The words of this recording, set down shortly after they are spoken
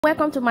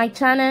Welcome to my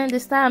channel. The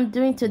style I'm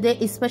doing today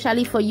is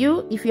specially for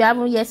you. If you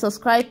haven't yet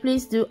subscribed,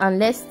 please do, and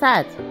let's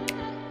start.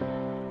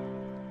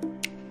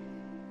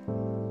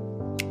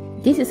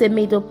 This is a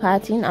middle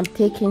pattern. I'm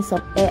taking some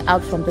hair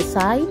out from the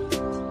side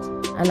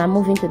and I'm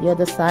moving to the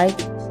other side,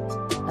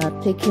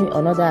 taking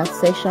another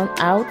section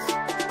out.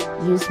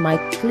 Use my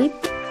clip.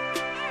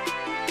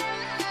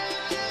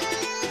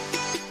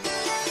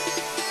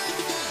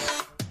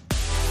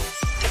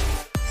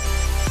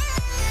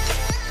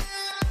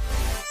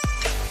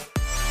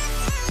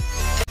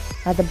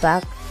 At the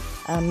back,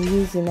 I'm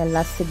using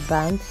elastic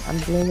band. I'm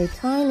doing a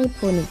tiny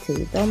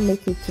ponytail. Don't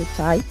make it too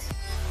tight.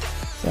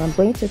 So I'm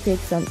going to take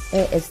some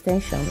hair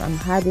extension. I'm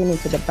adding it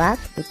to the back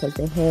because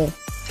the hair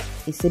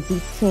is a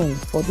bit thin.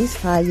 For this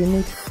style, you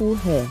need full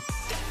hair.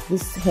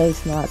 This hair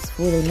is not as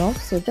full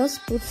enough. So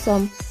just put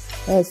some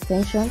hair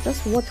extension.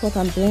 Just watch what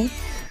I'm doing.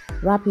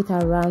 Wrap it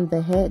around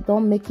the hair.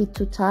 Don't make it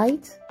too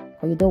tight,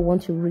 or you don't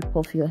want to rip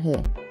off your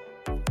hair.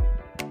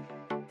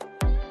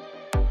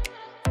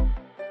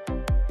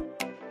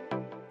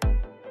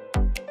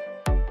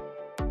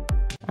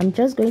 I'm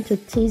just going to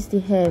tease the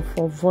hair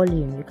for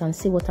volume. You can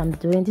see what I'm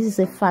doing. This is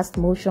a fast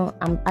motion.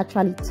 I'm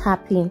actually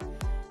tapping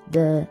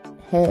the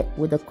hair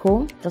with a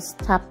comb. Just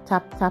tap,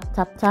 tap, tap,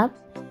 tap, tap,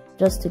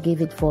 just to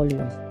give it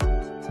volume.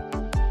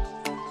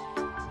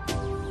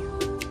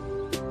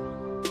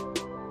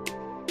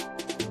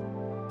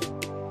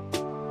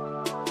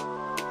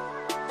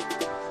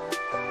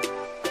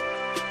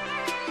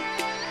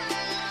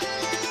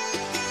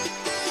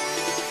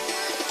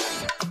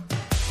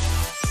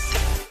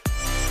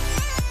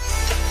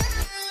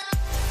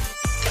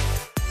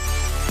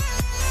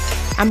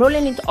 I'm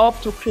rolling it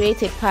up to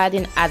create a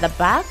padding at the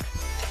back.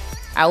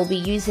 I will be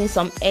using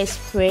some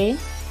hairspray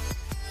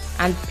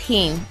and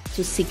pin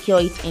to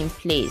secure it in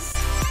place.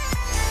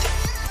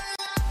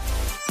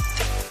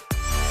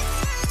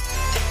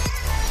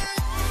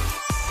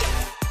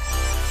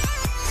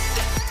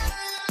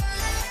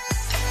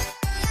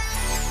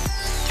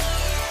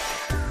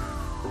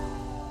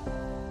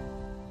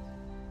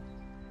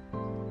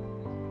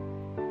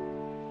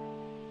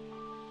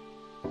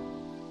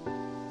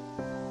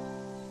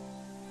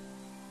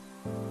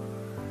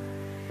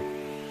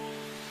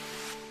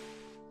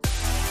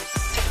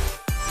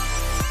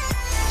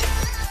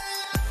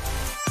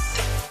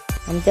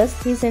 I'm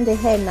just teasing the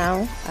hair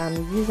now. I'm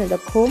using the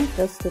comb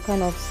just to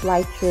kind of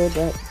slide through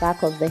the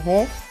back of the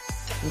hair.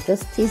 I'm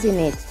just teasing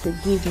it to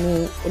give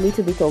me a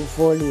little bit of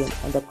volume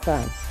on the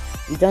crown.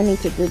 You don't need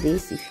to do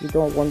this if you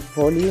don't want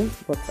volume,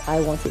 but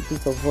I want a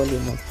bit of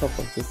volume on top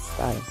of this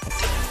style.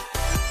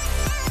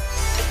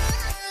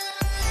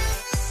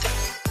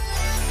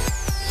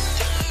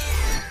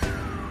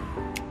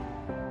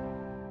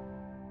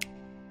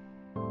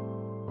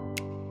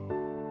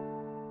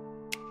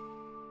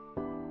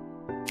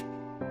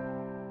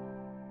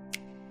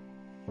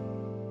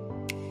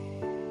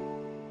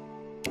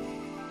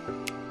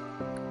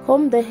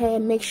 Comb the hair,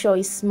 make sure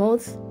it's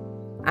smooth,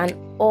 and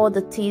all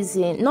the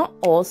teasing, not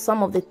all,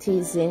 some of the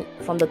teasing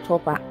from the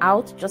top are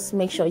out. Just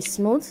make sure it's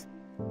smooth.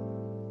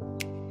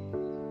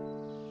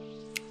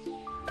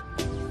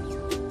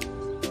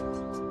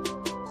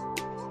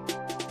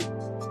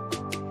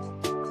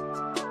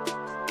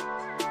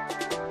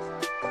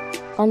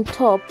 On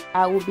top,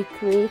 I will be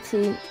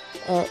creating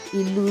an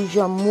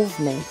illusion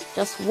movement.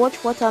 Just watch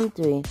what I'm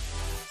doing.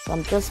 So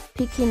I'm just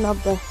picking up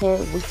the hair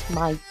with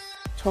my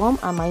thumb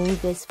and my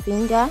index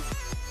finger.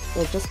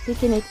 So just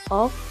picking it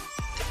up,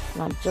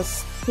 and I'm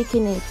just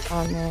picking it,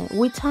 and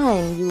with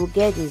time you will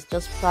get this.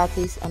 Just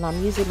practice, and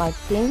I'm using my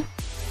pin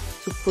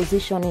to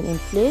position it in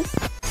place.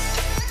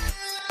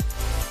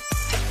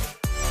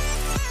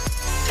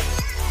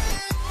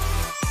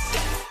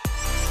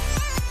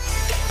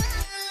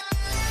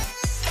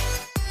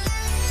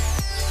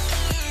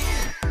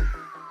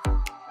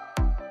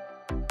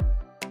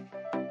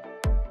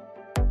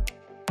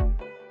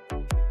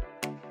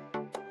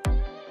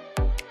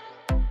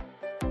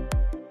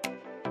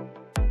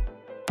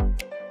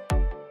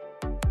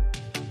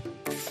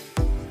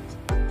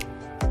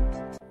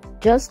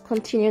 Just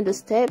continue the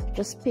step.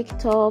 Just pick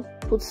it up,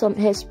 put some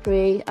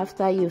hairspray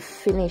after you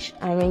finish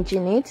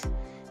arranging it,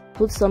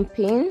 put some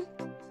pin,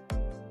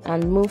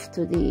 and move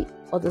to the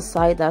other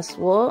side as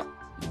well.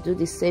 Do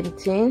the same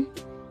thing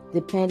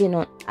depending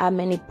on how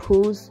many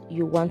pulls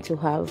you want to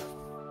have.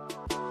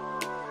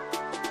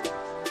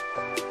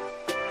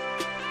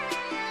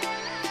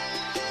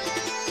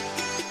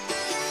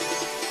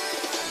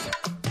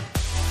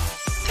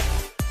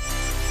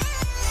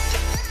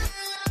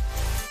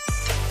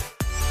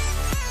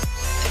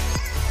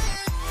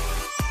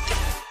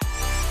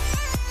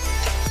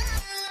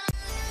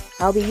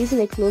 I'll be using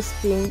a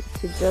clothespin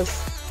to just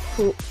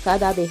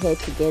gather the hair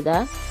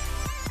together,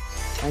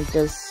 and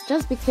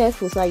just be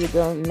careful so you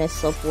don't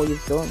mess up what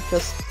you've done.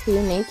 Just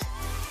pin it,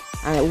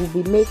 and I will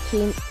be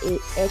making a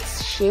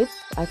X shape.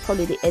 I call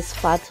it the X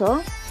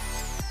factor,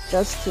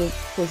 just to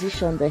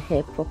position the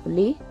hair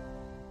properly.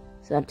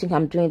 So I think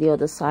I'm doing the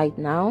other side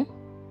now,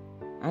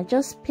 and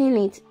just pin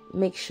it.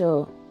 Make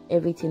sure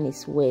everything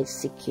is well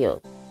secured.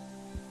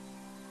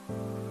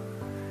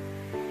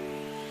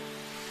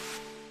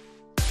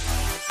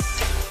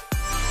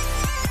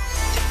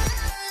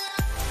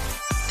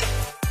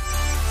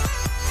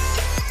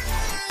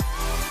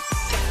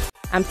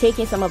 I'm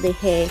taking some of the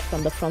hair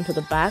from the front to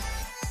the back.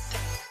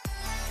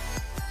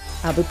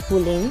 I'll be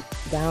pulling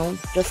down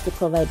just to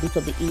cover a bit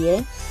of the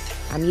ear.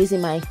 I'm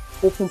using my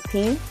open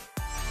pin.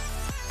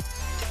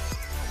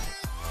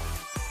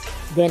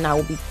 Then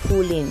I'll be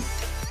pulling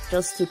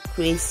just to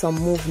create some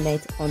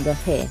movement on the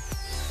hair.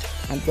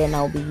 And then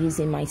I'll be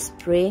using my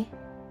spray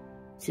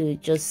to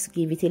just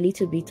give it a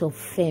little bit of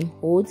firm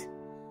hold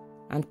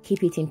and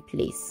keep it in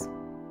place.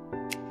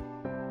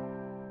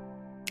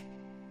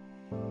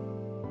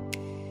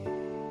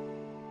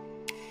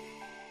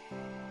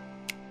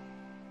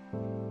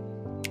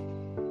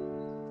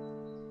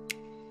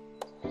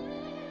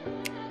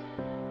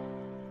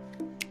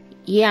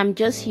 Yeah, I'm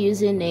just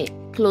using a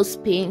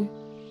clothespin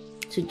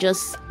to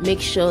just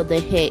make sure the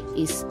hair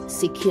is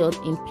secured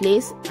in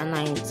place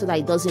and so that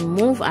it doesn't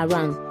move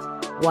around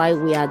while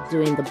we are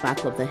doing the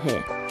back of the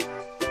hair.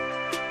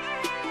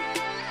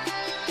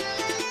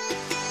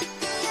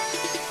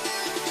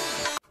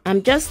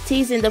 I'm just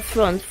teasing the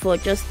front for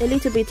just a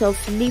little bit of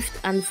lift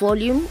and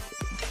volume.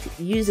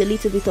 Use a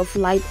little bit of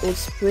light oil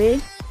spray.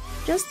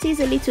 Just tease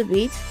a little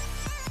bit.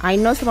 I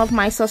know some of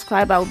my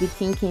subscribers will be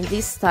thinking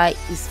this style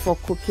is for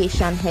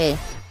Caucasian hair.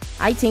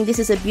 I think this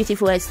is a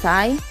beautiful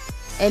hairstyle.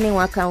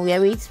 Anyone can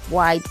wear it,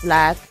 white,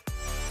 black.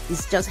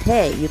 It's just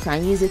hair. You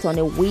can use it on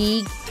a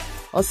wig,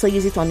 also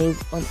use it on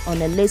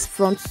a lace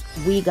front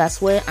wig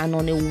as well, and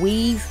on a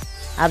weave.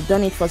 I've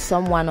done it for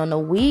someone on a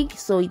wig,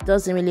 so it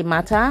doesn't really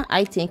matter.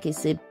 I think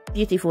it's a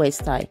beautiful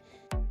hairstyle.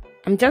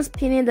 I'm just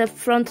pinning the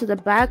front to the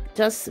back,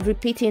 just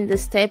repeating the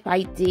step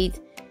I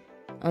did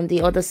on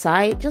the other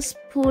side. Just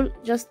pull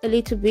just a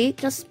little bit.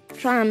 Just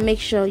try and make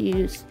sure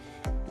you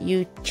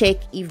check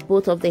if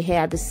both of the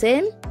hair are the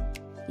same.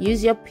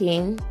 Use your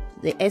pin,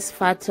 the S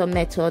factor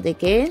method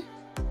again.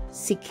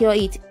 Secure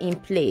it in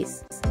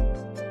place.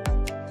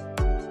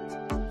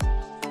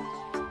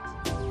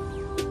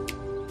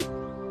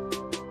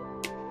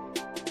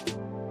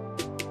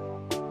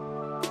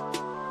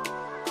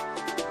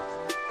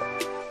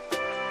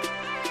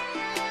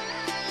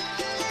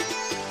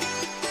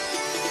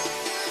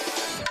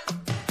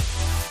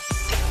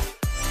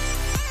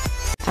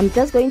 I'm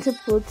just going to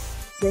put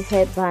the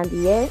hairband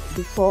here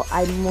before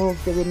I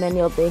move the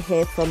remaining of the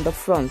hair from the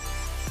front,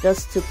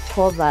 just to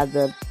cover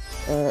the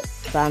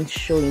band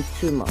showing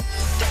too much.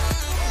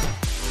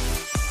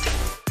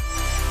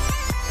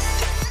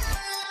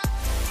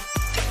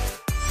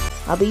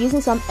 I'll be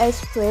using some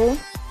hairspray,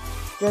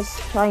 just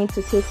trying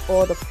to take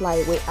all the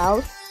flyaway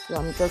out. So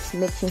I'm just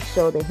making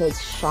sure the hair is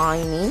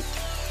shiny.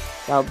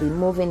 So I'll be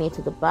moving it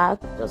to the back,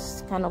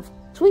 just kind of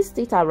twist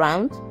it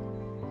around,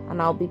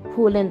 and I'll be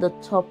pulling the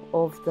top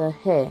of the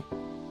hair.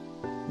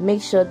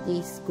 Make sure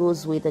this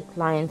goes with the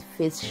client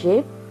face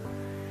shape.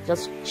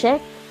 Just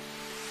check.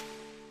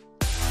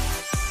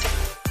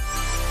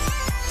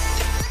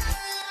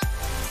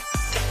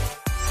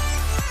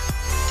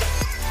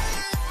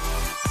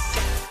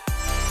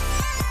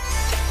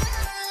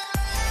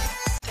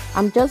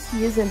 I'm just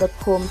using the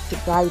comb to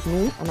guide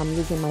me, and I'm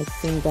using my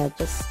finger.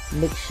 Just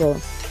make sure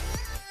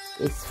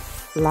it's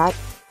flat,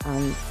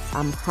 and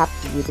I'm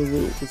happy with the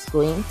way it's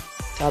going.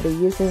 So I'll be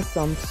using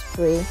some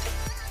spray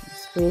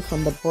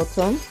from the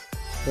bottom.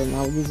 Then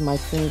I'll use my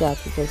finger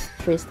to just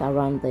trace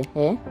around the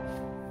hair.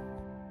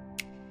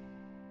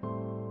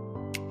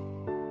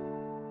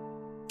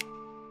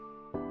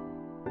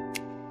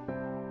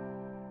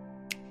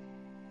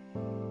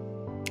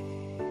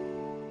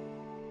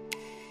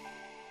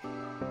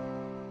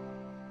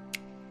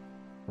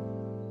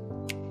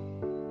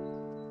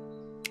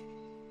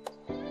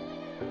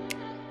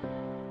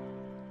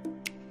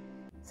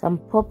 So I'm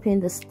popping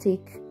the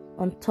stick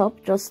on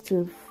top just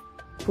to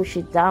push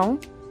it down,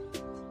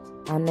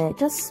 and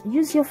just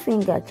use your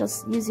finger.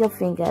 Just use your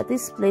finger. At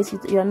this place, you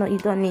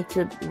don't need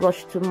to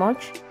rush too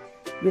much.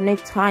 You need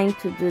time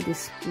to do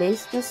this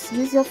place. Just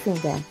use your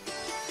finger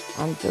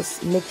and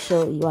just make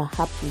sure you are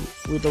happy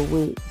with the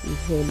way the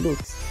hair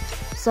looks.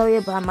 Sorry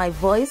about my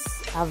voice.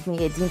 I've been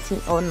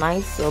editing all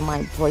night, so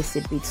my voice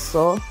is a bit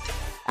sore.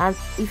 And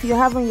if you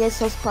haven't yet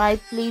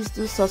subscribed, please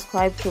do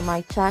subscribe to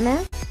my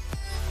channel.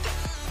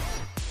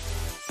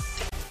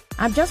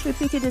 I've just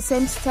repeated the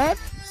same step,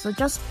 so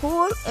just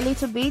pull a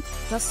little bit,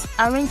 just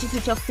arrange it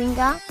with your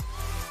finger,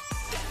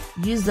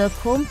 use the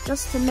comb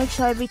just to make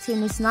sure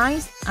everything is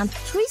nice, and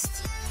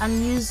twist,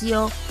 and use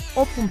your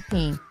open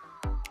pin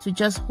to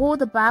just hold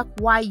the back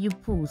while you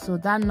pull. So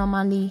that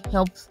normally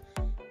helps,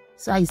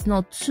 so it's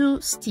not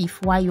too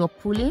stiff while you're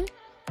pulling.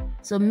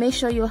 So make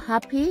sure you're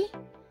happy,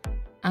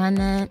 and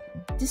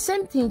the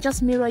same thing,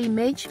 just mirror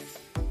image.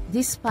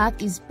 This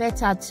part is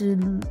better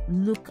to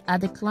look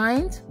at the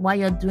client while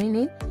you're doing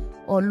it,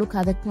 or look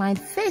at the client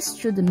face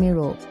through the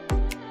mirror.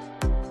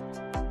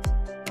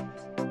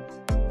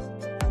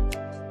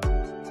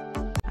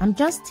 I'm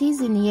just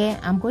teasing here.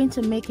 I'm going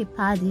to make a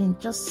padding.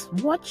 Just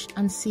watch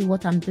and see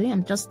what I'm doing.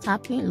 I'm just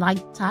tapping,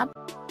 light tap.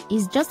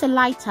 It's just a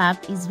light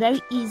tap. It's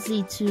very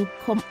easy to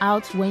come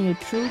out when you're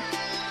through.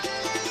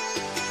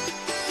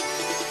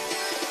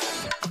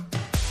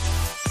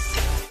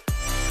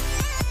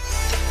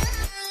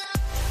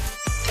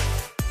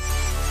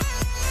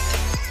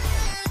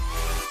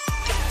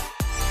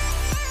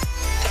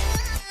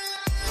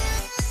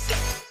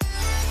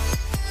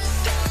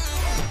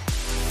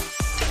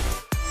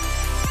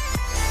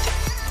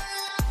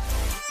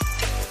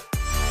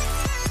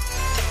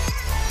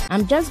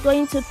 I'm just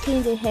going to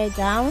pin the hair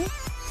down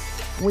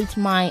with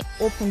my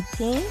open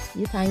pin.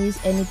 You can use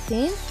any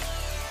pin.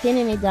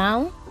 Pinning it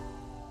down,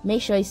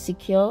 make sure it's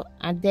secure,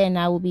 and then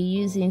I will be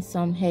using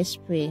some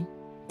hairspray.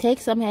 Take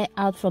some hair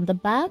out from the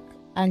back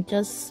and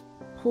just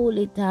pull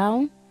it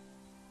down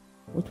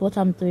with what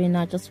I'm doing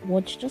now. Just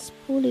watch, just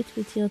pull it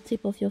with your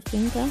tip of your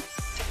finger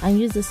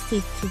and use the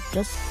stick to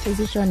just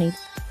position it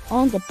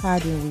on the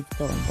padding we've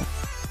done.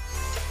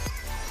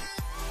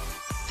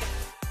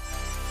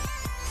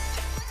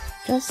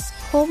 Just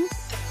comb,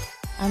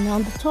 and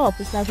on the top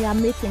it's like we are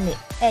making an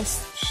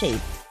S shape.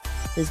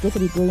 So it's going to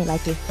be going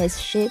like a S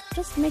shape.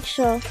 Just make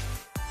sure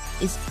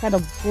it's kind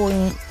of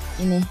going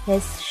in a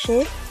S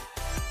shape.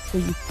 So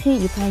you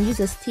pin, you can use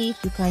a stick,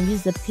 you can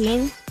use the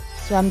pin.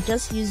 So I'm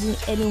just using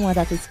anyone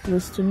that is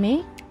close to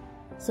me.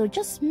 So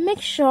just make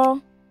sure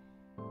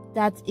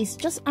that it's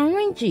just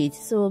arrange it.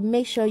 So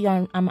make sure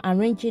I'm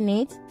arranging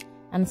it,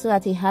 and so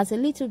that it has a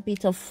little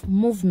bit of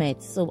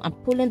movement. So I'm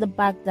pulling the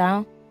back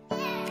down.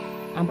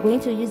 I'm going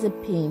to use a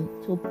pin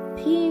to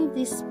pin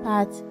this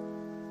part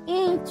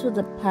into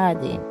the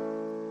padding.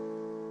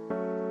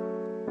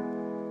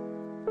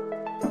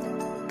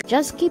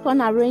 Just keep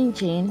on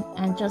arranging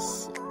and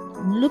just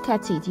look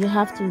at it. You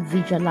have to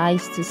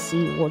visualize to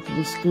see what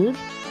looks good.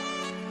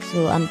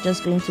 So I'm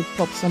just going to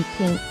pop some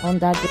pin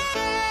under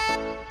the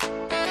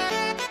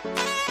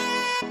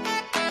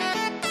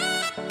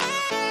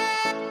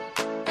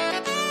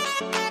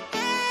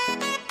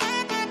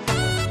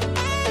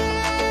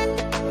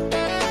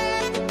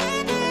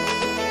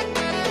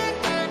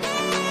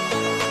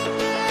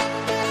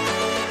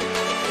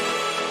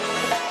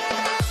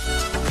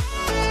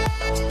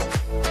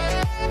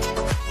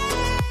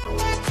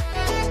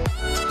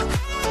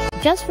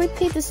Just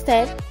repeat the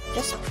step.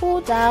 Just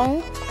pull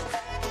down,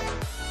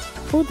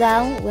 we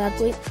are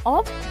going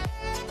up,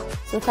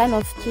 so kind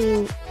of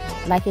to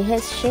like a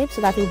head shape,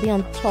 so that it will be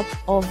on top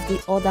of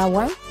the other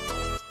one.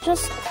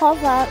 Just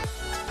cover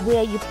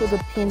where you put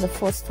the pin the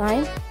first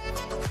time,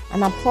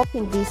 and I'm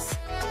popping this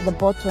at the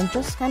bottom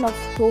just kind of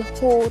to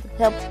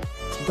help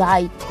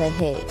guide the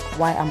hair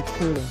while I'm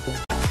pulling.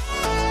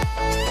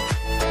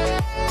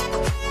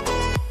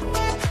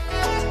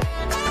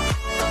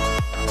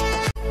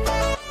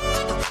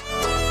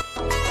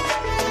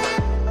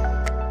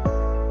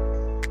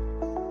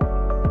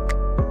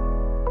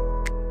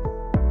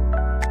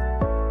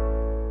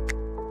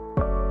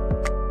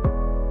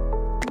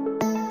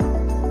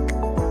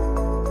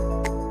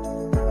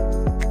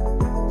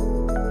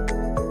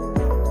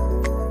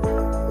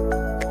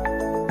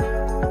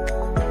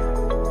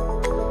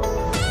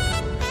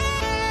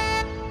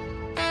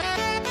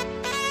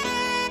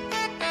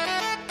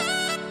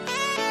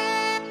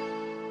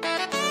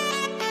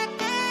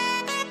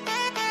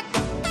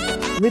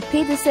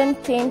 Repeat the same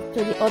thing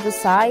to the other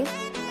side.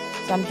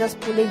 So I'm just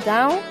pulling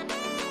down,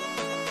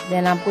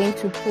 then I'm going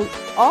to pull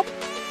up.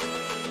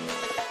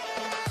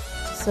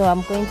 So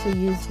I'm going to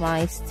use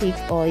my stick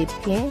or a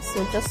pin.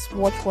 So just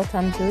watch what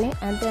I'm doing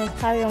and then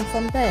carry on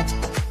from there.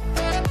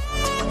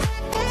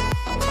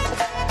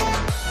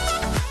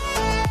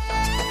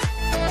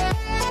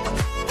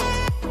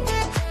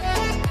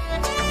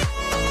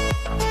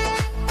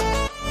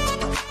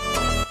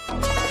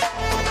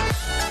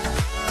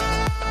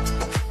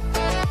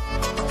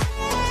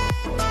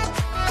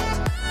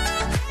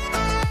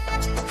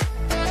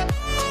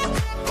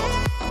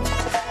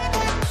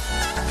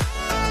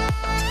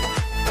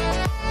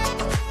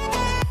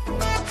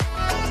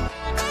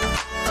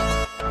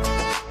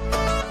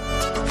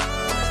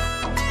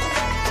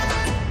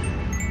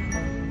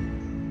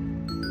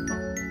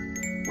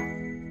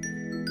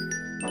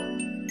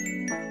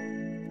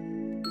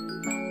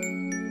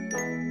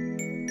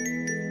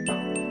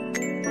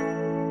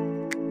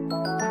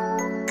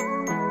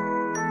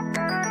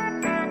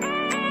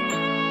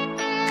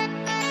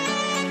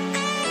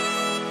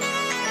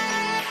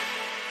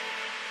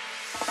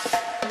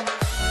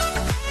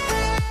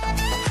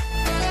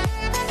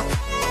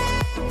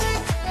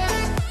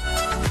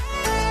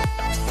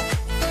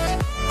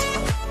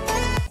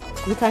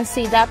 You can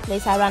see that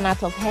place I ran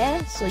out of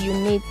hair, so you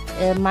need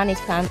a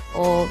mannequin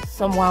or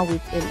someone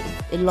with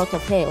a lot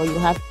of hair, or you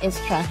have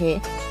extra hair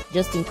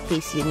just in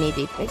case you need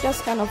it. But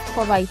just kind of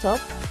cover it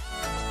up.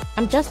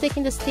 I'm just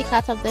taking the stick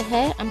out of the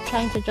hair. I'm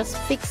trying to just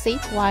fix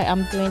it while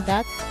I'm doing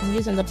that. I'm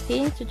using the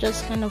pin to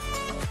just kind of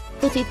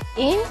put it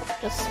in.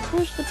 Just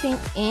push the pin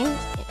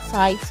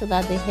inside so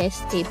that the hair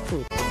stays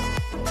put.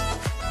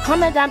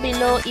 Comment down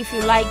below if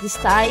you like the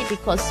style,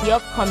 because your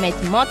comment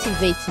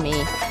motivates me.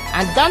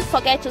 And don't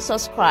forget to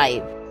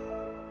subscribe.